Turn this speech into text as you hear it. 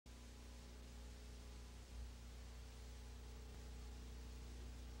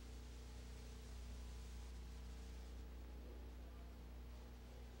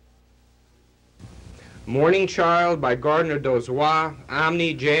Morning Child by Gardner Dozois,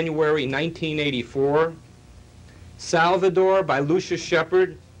 Omni, January 1984. Salvador by Lucius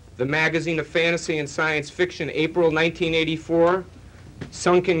Shepard, the magazine of fantasy and science fiction, April 1984.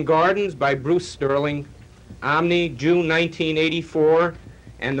 Sunken Gardens by Bruce Sterling, Omni, June 1984.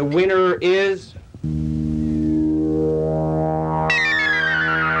 And the winner is...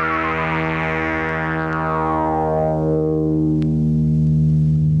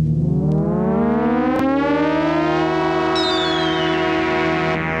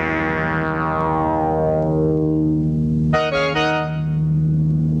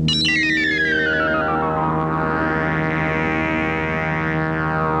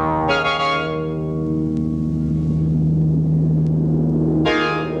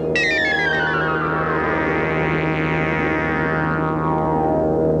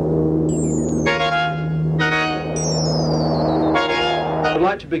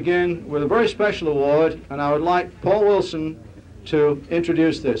 Begin with a very special award, and I would like Paul Wilson to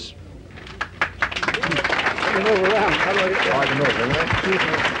introduce this.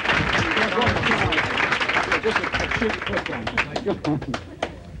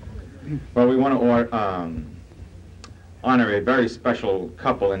 Well, we want to honor a very special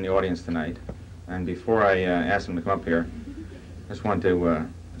couple in the audience tonight, and before I ask them to come up here, I just want to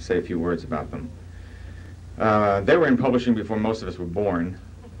say a few words about them. They were in publishing before most of us were born.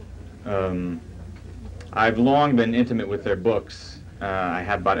 I've long been intimate with their books. I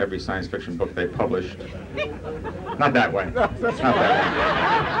have bought every science fiction book they published. Not that way. Not that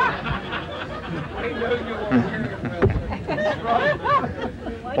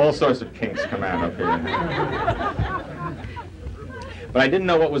way. All sorts of kinks come out up here. But I didn't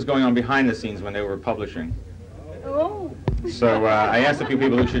know what was going on behind the scenes when they were publishing. So I asked a few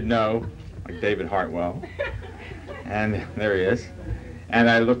people who should know, like David Hartwell, and there he is. And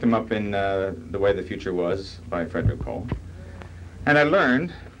I looked him up in The Way the Future Was by Frederick Cole. And I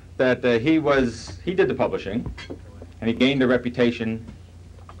learned that he did the publishing, and he gained a reputation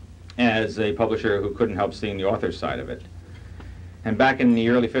as a publisher who couldn't help seeing the author's side of it. And back in the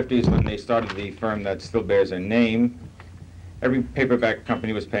early 50s, when they started the firm that still bears their name, every paperback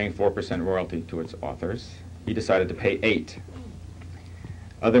company was paying 4% royalty to its authors. He decided to pay 8%.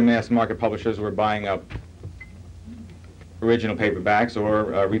 Other mass market publishers were buying up original paperbacks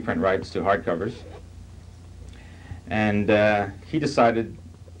or reprint rights to hardcovers. And he decided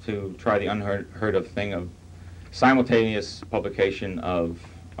to try the unheard of thing of simultaneous publication of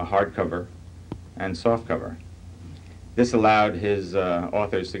a hardcover and softcover. This allowed his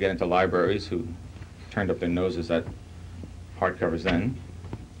authors to get into libraries who turned up their noses at hardcovers then.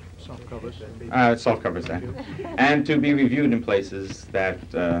 Softcovers then. And to be reviewed in places that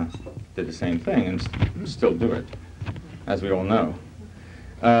did the same thing and still do it, as we all know.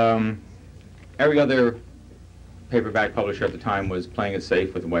 Every other paperback publisher at the time was playing it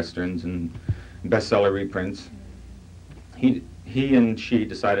safe with westerns and bestseller reprints. He and she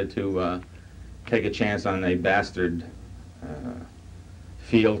decided to take a chance on a bastard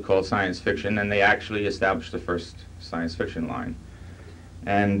field called science fiction, and they actually established the first science fiction line.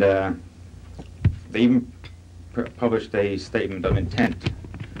 And they even published a statement of intent,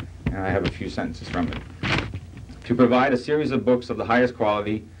 and I have a few sentences from it. To provide a series of books of the highest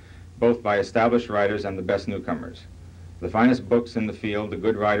quality, both by established writers and the best newcomers. The finest books in the field, the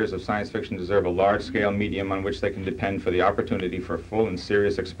good writers of science fiction deserve a large-scale medium on which they can depend for the opportunity for full and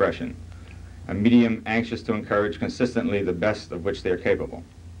serious expression, a medium anxious to encourage consistently the best of which they are capable.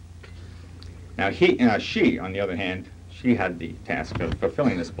 Now she, on the other hand, she had the task of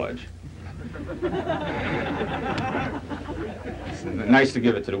fulfilling this pledge. It's nice to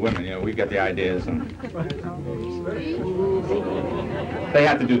give it to the women, you know, we get the ideas, and they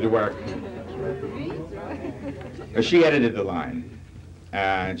have to do the work. She edited the line,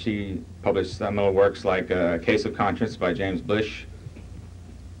 and she published seminal works like Case of Conscience by James Blish,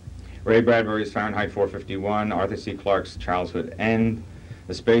 Ray Bradbury's Fahrenheit 451, Arthur C. Clarke's Childhood's End,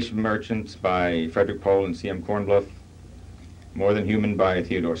 The Space Merchants by Frederick Pohl and C.M. Kornbluth, More Than Human by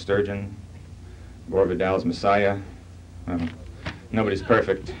Theodore Sturgeon, Gore Vidal's Messiah. Nobody's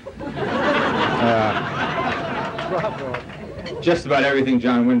perfect. Just about everything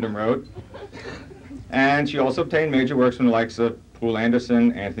John Wyndham wrote. And she also obtained major works from the likes of Poul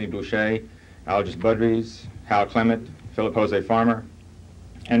Anderson, Anthony Boucher, Algis Budrys, Hal Clement, Philip Jose Farmer,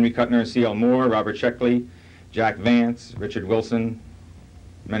 Henry Kuttner, C.L. Moore, Robert Sheckley, Jack Vance, Richard Wilson,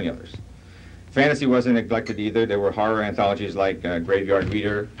 many others. Fantasy wasn't neglected either. There were horror anthologies like Graveyard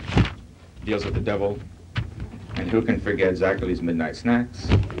Reader, Deals with the Devil, and who can forget Zacherley's Midnight Snacks,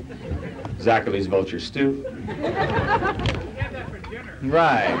 Zacherley's Vulture Stew.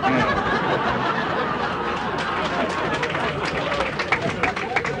 Right. Yeah.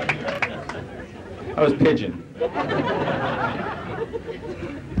 I was Pigeon. No,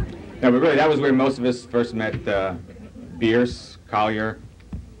 but really, that was where most of us first met Bierce, Collier,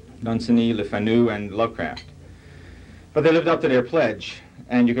 Dunsany, Le Fanu, and Lovecraft. But they lived up to their pledge,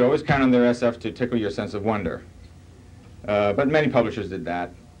 and you could always count on their SF to tickle your sense of wonder. But many publishers did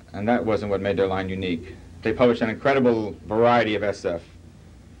that, and that wasn't what made their line unique. They published an incredible variety of SF,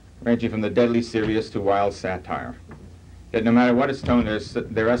 ranging from the deadly serious to wild satire. Yet no matter what its tone, their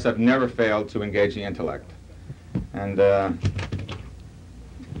SF never failed to engage the intellect. And,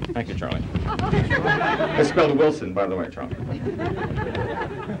 thank you, Charlie. It's spelled Wilson, by the way, Charlie.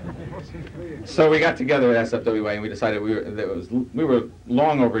 So we got together at SFWA and we decided we were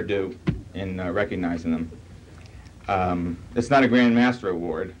long overdue in recognizing them. It's not a Grand Master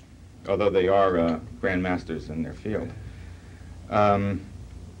Award, although they are Grand Masters in their field.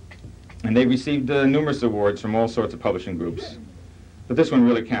 And they received numerous awards from all sorts of publishing groups. But this one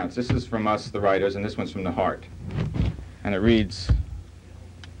really counts. This is from us, the writers, and this one's from the heart. And it reads,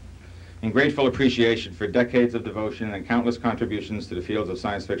 "In grateful appreciation for decades of devotion and countless contributions to the fields of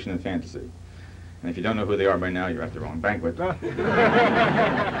science fiction and fantasy." And if you don't know who they are by now, you're at the wrong banquet.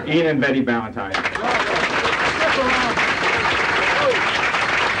 Ian and Betty Ballantyne.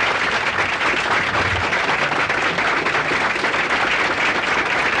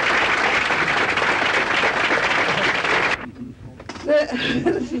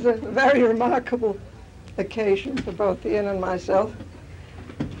 This is a very remarkable occasion for both Ian and myself.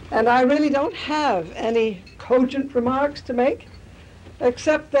 And I really don't have any cogent remarks to make,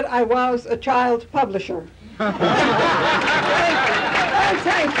 except that I was a child publisher.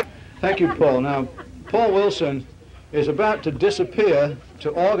 Thank you. Thank you, Paul. Now, Paul Wilson is about to disappear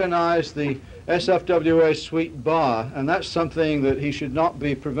to organize the SFWA Suite Bar, and that's something that he should not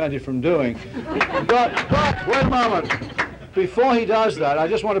be prevented from doing. But wait a moment. Before he does that, I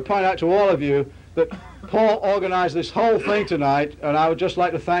just want to point out to all of you that Paul organized this whole thing tonight, and I would just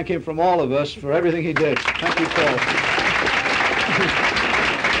like to thank him from all of us for everything he did. Thank you, Paul.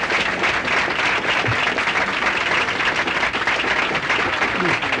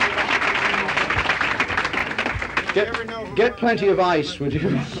 Get plenty of ice, would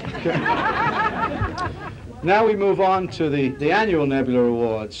you? Now we move on to the annual Nebula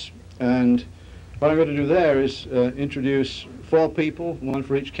Awards, and what I'm going to do there is introduce 4 people, one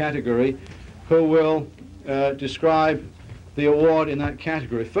for each category, who will describe the award in that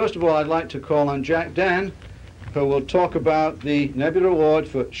category. First of all, I'd like to call on Jack Dan, who will talk about the Nebula Award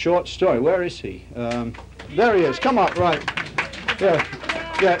for short story. Where is he? There he is. Come up, right. Yeah.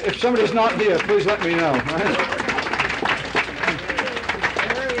 If somebody's not here, please let me know. Right?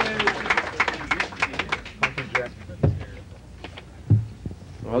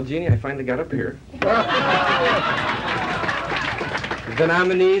 Well, Jeannie, I finally got up here. The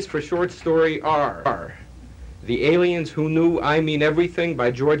nominees for short story are The Aliens Who Knew I Mean Everything by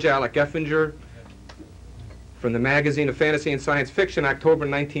George Alec Effinger from the Magazine of Fantasy and Science Fiction, October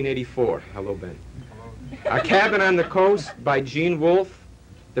 1984. Hello, Ben. A Cabin on the Coast by Gene Wolfe,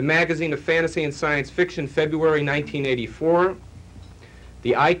 the Magazine of Fantasy and Science Fiction, February 1984.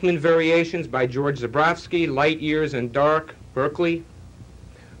 The Eichmann Variations by George Zabrowski, Light Years and Dark, Berkeley.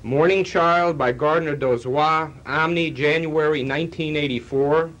 Morning Child by Gardner Dozois, Omni, January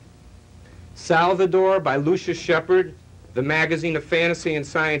 1984. Salvador by Lucius Shepard, the Magazine of Fantasy and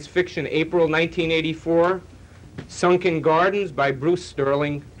Science Fiction, April 1984. Sunken Gardens by Bruce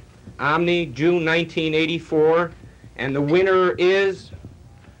Sterling, Omni, June 1984. And the winner is,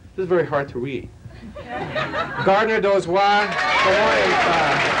 this is very hard to read, Gardner Dozois, The Morning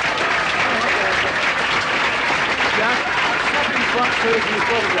Child. Front so you can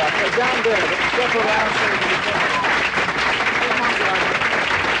photograph. Down there, step around so you can photograph.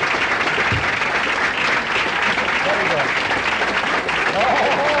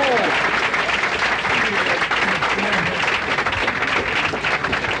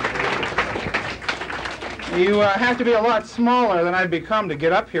 You have to be a lot smaller than I've become to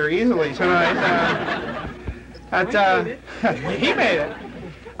get up here easily tonight. He made it.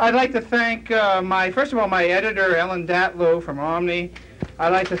 I'd like to thank first of all, my editor, Ellen Datlow from Omni. I'd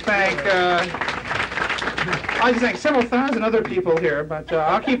like to thank several thousand other people here, but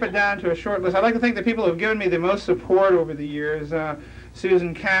I'll keep it down to a short list. I'd like to thank the people who have given me the most support over the years.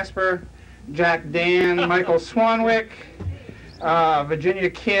 Susan Casper, Jack Dan, Michael Swanwick, Virginia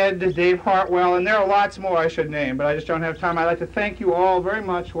Kidd, Dave Hartwell, and there are lots more I should name, but I just don't have time. I'd like to thank you all very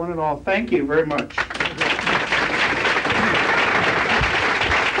much, one and all. Thank you very much.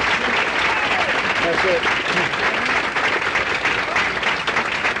 That's it.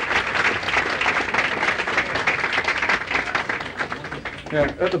 Yeah,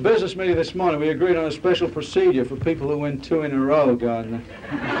 at the business meeting this morning, we agreed on a special procedure for people who win 2 in a row, Gardner.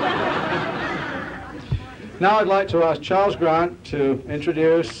 Now I'd like to ask Charles Grant to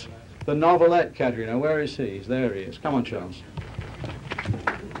introduce the novelette category. Now, where is he? There he is. Come on, Charles.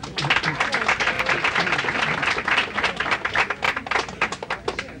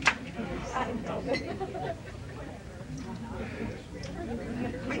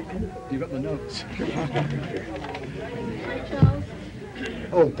 You got the notes.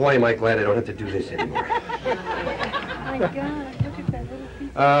 Oh boy, am I glad I don't have to do this anymore. My God, look at that little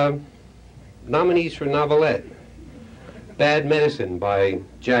piece. Nominees for novelette: Bad Medicine by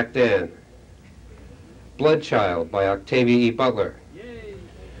Jack Dan, Bloodchild by Octavia E. Butler,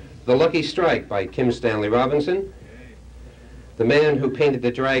 The Lucky Strike by Kim Stanley Robinson, The Man Who Painted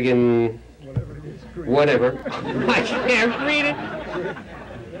the Dragon, whatever. I can't read it.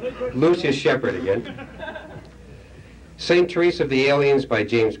 Lucius Shepard again. St. Teresa of the Aliens by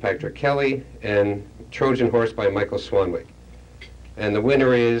James Patrick Kelly, and Trojan Horse by Michael Swanwick. And the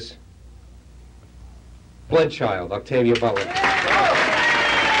winner is Bloodchild, Octavia Butler. Right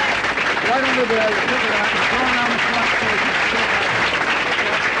under there, you pick it up and throw it on the front page.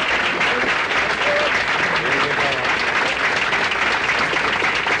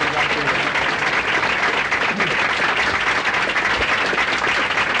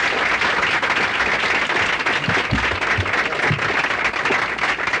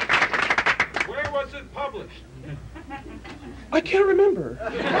 Where was it published? I can't remember.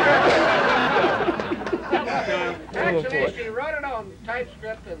 Actually, she wrote it on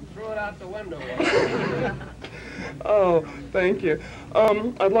typescript and threw it out the window. Oh, thank you.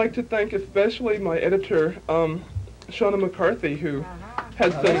 I'd like to thank especially my editor, Shauna McCarthy, who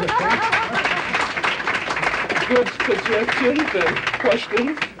had some good suggestions and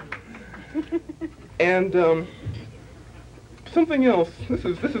questions. And something else. This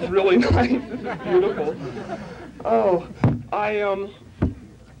is really nice. This is beautiful. Oh,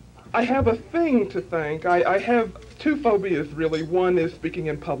 I have a thing to thank. I have 2 phobias, really. One is speaking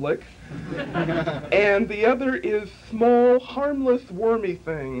in public, and the other is small, harmless, wormy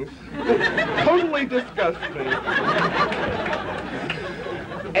things that totally disgust me.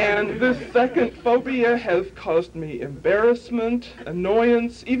 And this second phobia has caused me embarrassment,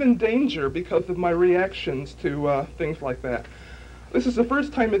 annoyance, even danger because of my reactions to things like that. This is the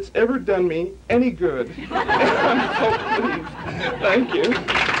first time it's ever done me any good. And I'm so pleased. Thank you.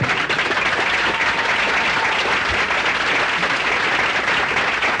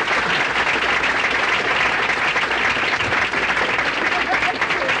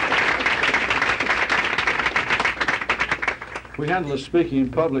 We handle a speaking in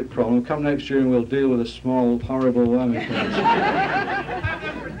public problem. Come next year and we'll deal with a small, horrible wormy thing.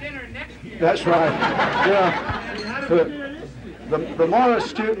 That's right. Yeah. The more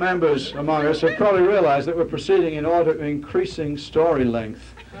astute members among us have probably realized that we're proceeding in order of increasing story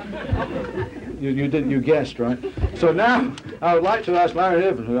length. You guessed, right? So now I would like to ask Larry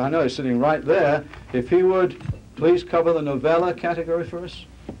Niven, who I know is sitting right there, if he would please cover the novella category for us.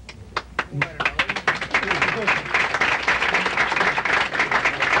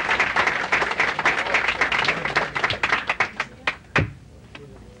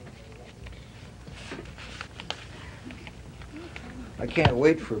 I can't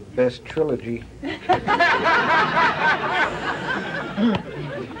wait for Best Trilogy.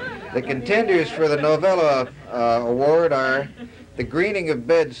 The contenders for the novella award are The Greening of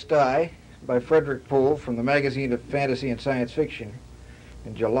Bed-Stuy by Frederick Poole from the Magazine of Fantasy and Science Fiction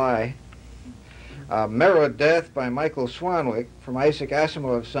in July. Marrow Death by Michael Swanwick from Isaac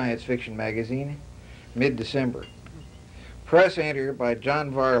Asimov's Science Fiction magazine, mid-December. Press Enter by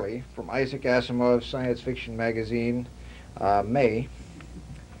John Varley from Isaac Asimov's Science Fiction magazine, May.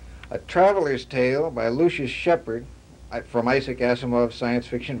 A Traveler's Tale by Lucius Shepard from Isaac Asimov's Science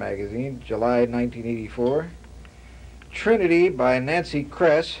Fiction magazine, July 1984. Trinity by Nancy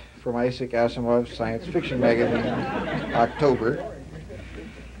Kress from Isaac Asimov's Science Fiction magazine, October.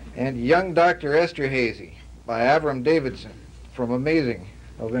 And Young Dr. Esterhazy by Avram Davidson from Amazing,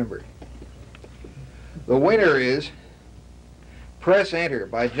 November. The winner is Press Enter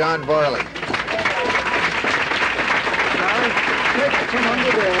by John Varley. Come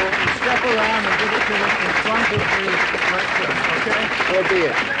under there and step around and give it to us in front of the lectern, okay? So be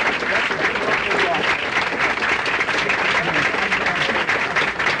it.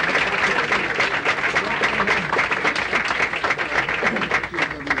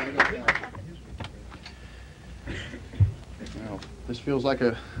 Well, this feels like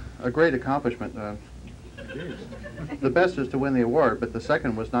a great accomplishment. The best is to win the award, but the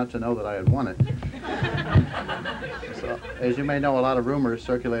second was not to know that I had won it. So, as you may know, a lot of rumors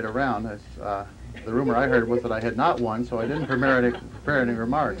circulate around. The rumor I heard was that I had not won, so I didn't prepare any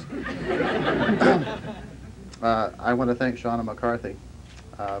remarks. I want to thank Shauna McCarthy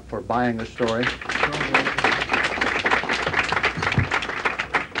for buying the story.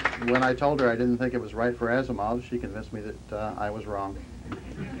 When I told her I didn't think it was right for Asimov, she convinced me that I was wrong.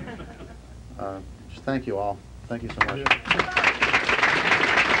 Just thank you all. Thank you so much.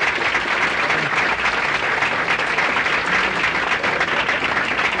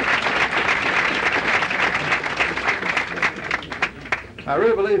 I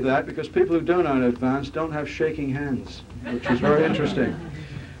really believe that because people who don't know in advance don't have shaking hands, which is very interesting.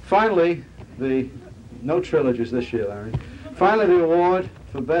 Finally, no trilogies this year, Larry. Finally, the award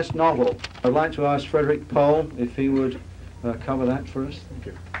for Best Novel. I'd like to ask Frederick Pohl if he would cover that for us. Thank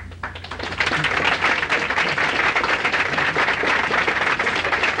you.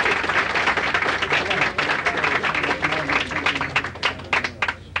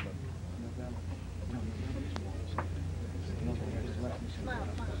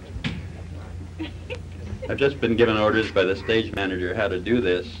 I've just been given orders by the stage manager how to do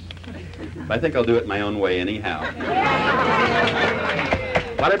this. I think I'll do it my own way anyhow.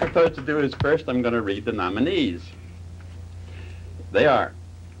 What I propose to do is first I'm going to read the nominees. They are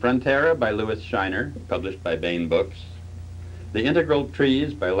Frontera by Louis Shiner, published by Baen Books. The Integral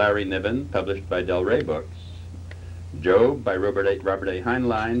Trees by Larry Niven, published by Del Rey Books. Job by Robert A.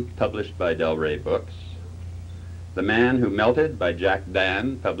 Heinlein, published by Del Rey Books. The Man Who Melted by Jack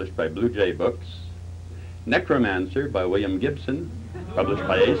Dan, published by Blue Jay Books. Necromancer by William Gibson, published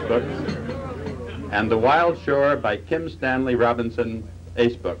by Ace Books. And The Wild Shore by Kim Stanley Robinson,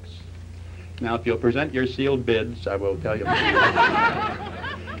 Ace Books. Now, if you'll present your sealed bids, I will tell you.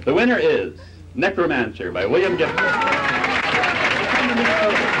 The winner is Necromancer by William Gibson.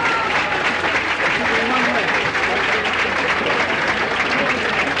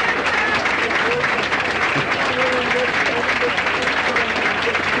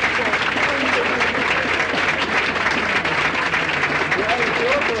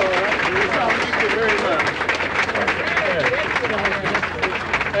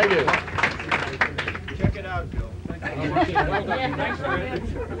 Thank you. Check it out, Joe.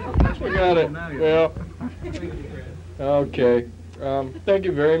 We got it. Well, okay. Thank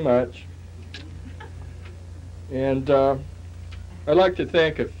you very much. And I'd like to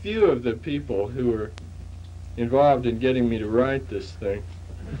thank a few of the people who were involved in getting me to write this thing.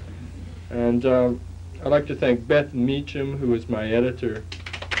 And I'd like to thank Beth Meacham, who was my editor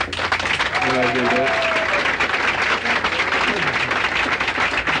when I did that.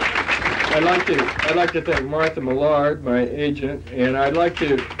 I'd like to thank Martha Millard, my agent, and I'd like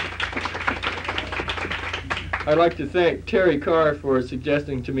to thank Terry Carr for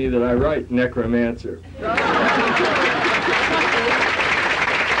suggesting to me that I write Necromancer.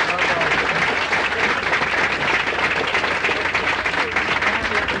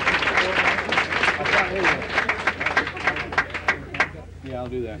 Yeah, I'll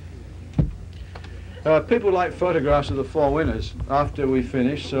do that. People like photographs of the four winners after we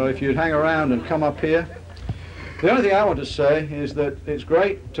finish, so if you'd hang around and come up here. The only thing I want to say is that it's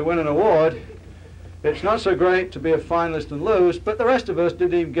great to win an award. It's not so great to be a finalist and lose, but the rest of us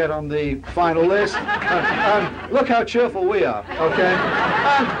didn't even get on the final list. Look how cheerful we are, okay?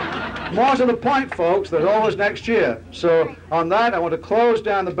 And more to the point, folks, there's always next year. So on that, I want to close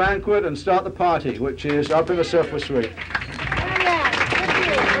down the banquet and start the party, which is up in the Surfer Suite.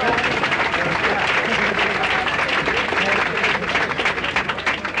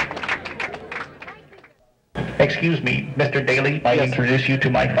 Excuse me, Mr. Daly, I introduce you to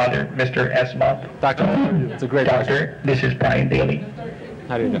my father, Mr. Asimov. Doctor, it's a great Doctor, this is Brian Daly.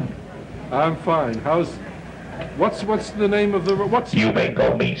 How do you do? I'm fine. What's the name of the... You may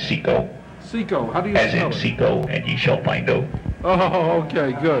call me Seco. Seco, how do you As spell in it? Seco, and ye shall find out. Oh,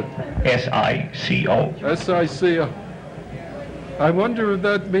 okay, good. S-I-C-O. S-I-C-O. I wonder if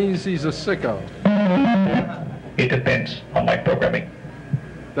that means he's a sicko. It depends on my programming.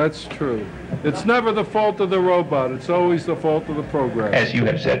 That's true. It's never the fault of the robot. It's always the fault of the program. As you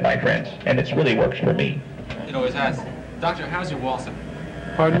have said, my friends, and it really works for me. It always has. Doctor, how's your waltzing?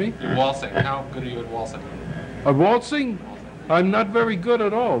 Pardon me? Your waltzing. How good are you at waltzing? At waltzing? I'm not very good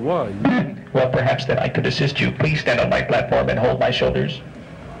at all. Why? Well, perhaps that I could assist you. Please stand on my platform and hold my shoulders.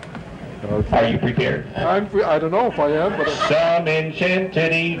 Okay. Are you prepared? I don't know if I am, but... Some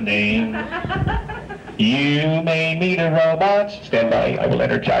enchanted evening, you may meet a robot. Stand by. I will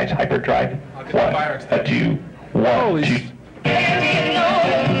energize hyperdrive. One, a two, one, two.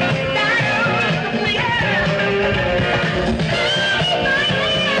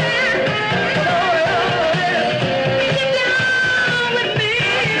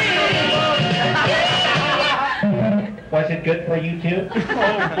 it good for you too?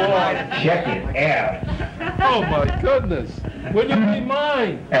 Oh, boy. Check it out. Oh, my goodness. Will you be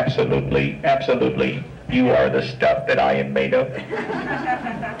mine? Absolutely, absolutely. You are the stuff that I am made of.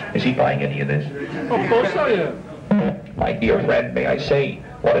 Is he buying any of this? Of course I am. My dear friend, may I say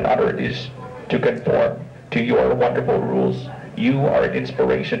what an honor it is to conform to your wonderful rules. You are an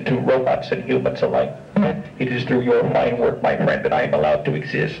inspiration to robots and humans alike. It is through your fine work, my friend, that I am allowed to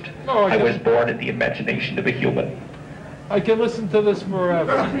exist. Oh, I was born in the imagination of a human. I can listen to this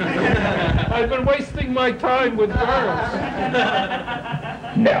forever. I've been wasting my time with girls.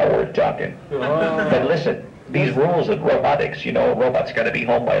 Now we're talking. But listen, these rules of robotics, you know, a robot's got to be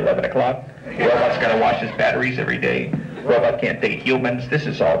home by 11 o'clock. A robot's got to wash his batteries every day. A robot can't date humans. This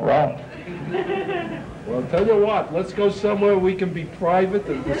is all wrong. Well, tell you what, let's go somewhere we can be private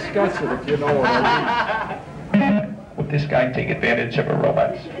and discuss it, if you know what I mean. Would this guy take advantage of a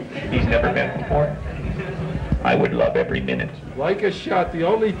robot he's never met before? I would love every minute. Like a shot, the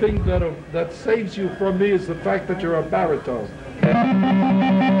only thing that saves you from me is the fact that you're a baritone.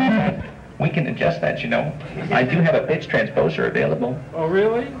 We can adjust that, you know. I do have a pitch transposer available. Oh,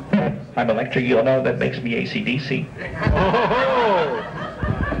 really? I'm electric, you'll know, that makes me AC/DC. Oh!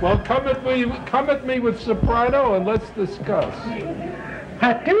 Well, come at me with soprano and let's discuss.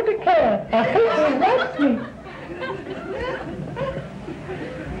 I do declare, I hate he likes me.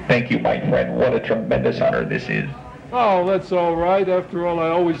 Thank you, my friend. What a tremendous honor this is. Oh, that's all right. After all, I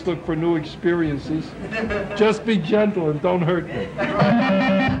always look for new experiences. Just be gentle and don't hurt me.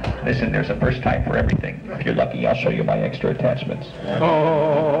 Listen, there's a first time for everything. If you're lucky, I'll show you my extra attachments.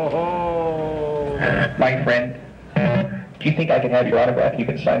 Oh. My friend, do you think I can have your autograph? You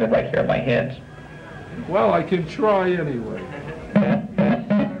can sign it right here in my hands. Well, I can try anyway.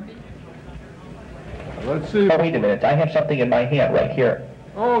 Let's see. Oh, wait a minute. I have something in my hand right here.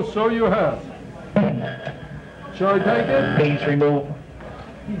 Oh, so you have. Shall I take it? Please remove.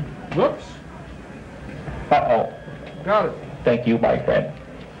 Whoops. Uh-oh. Got it. Thank you, my friend.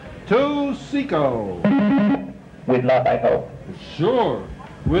 To Seco. With love, I hope. Sure.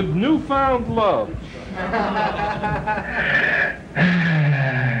 With newfound love.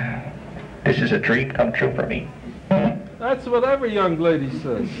 This is a dream come true for me. That's what every young lady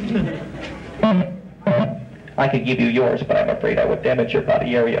says. I could give you yours, but I'm afraid I would damage your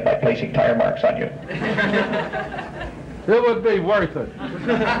body area by placing tire marks on you. It would be worth it.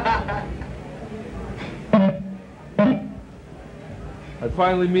 I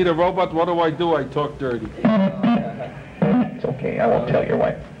finally meet a robot. What do? I talk dirty. It's okay. I won't tell your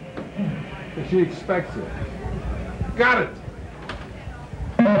wife. She expects it. Got it.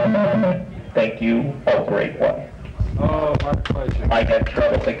 Thank you, oh great one. Oh, my pleasure. I have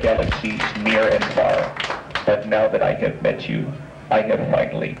traveled the galaxies near and far, but now that I have met you, I have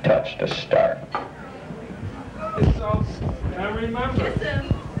finally touched a star. So, and remember,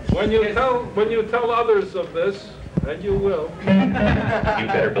 when you tell others of this, and you will, you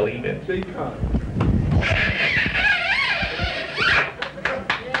better believe it. Be kind.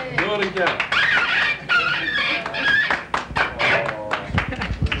 Do it again. Oh,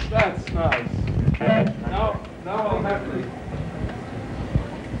 that's nice. Now I'll have to.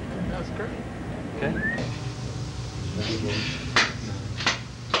 That's great. Okay.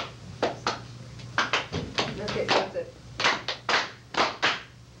 Okay, that's it.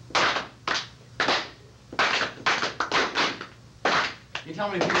 You tell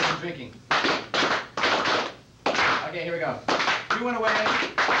me if you've been drinking. Okay, here we go. We went away.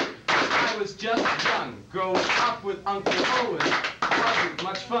 I was just young. Growing up with Uncle Owen wasn't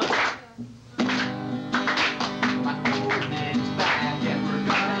much fun. My old man's back and we're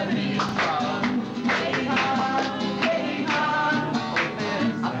gonna be in trouble. Hey, hon, hey, hon. My old man,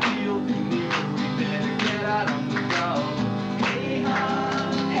 I feel the need. We better get out on the road. Hey,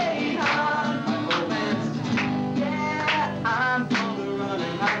 hon, hey, hon. My old man's, yeah, I'm gonna run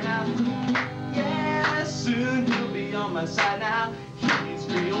right now. Yeah, soon he'll be on my side now. He's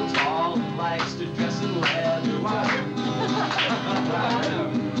real tall and likes to dress in leather.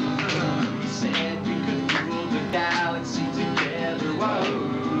 He said we could rule the galaxy together. Whoa.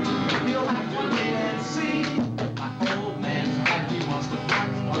 He'll have to wait and see. My old man's back. He wants to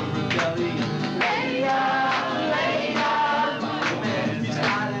fight for rebellion. Leia, Leia. My old man, he's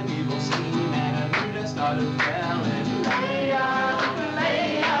got an evil scheme and a mood that started felling. Leia,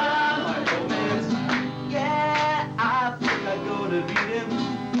 Leia. My old man's, yeah, I think I'd go to beat him.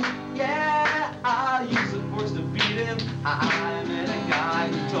 Yeah, I'll use the force to beat him. I met a guy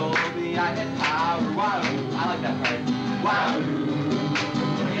who told me I had power. Wow, I like that part. Wow.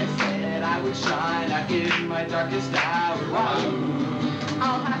 He said I would shine out in my darkest hour. Wow.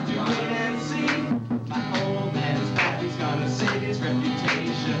 I'll have to wait and see. My old man's back. He's gonna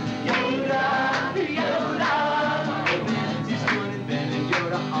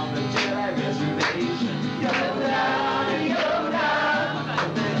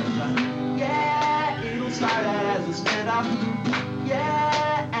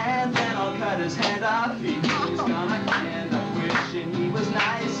Yeah, and then I'll cut his head off. He's gonna end up wishing he was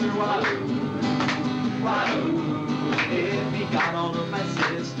nicer. Wahoo, wahoo. If he got hold of my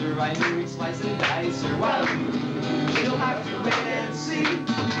sister, I knew he'd slice and dice her. Wahoo, she'll have to wait and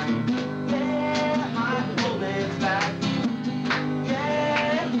see.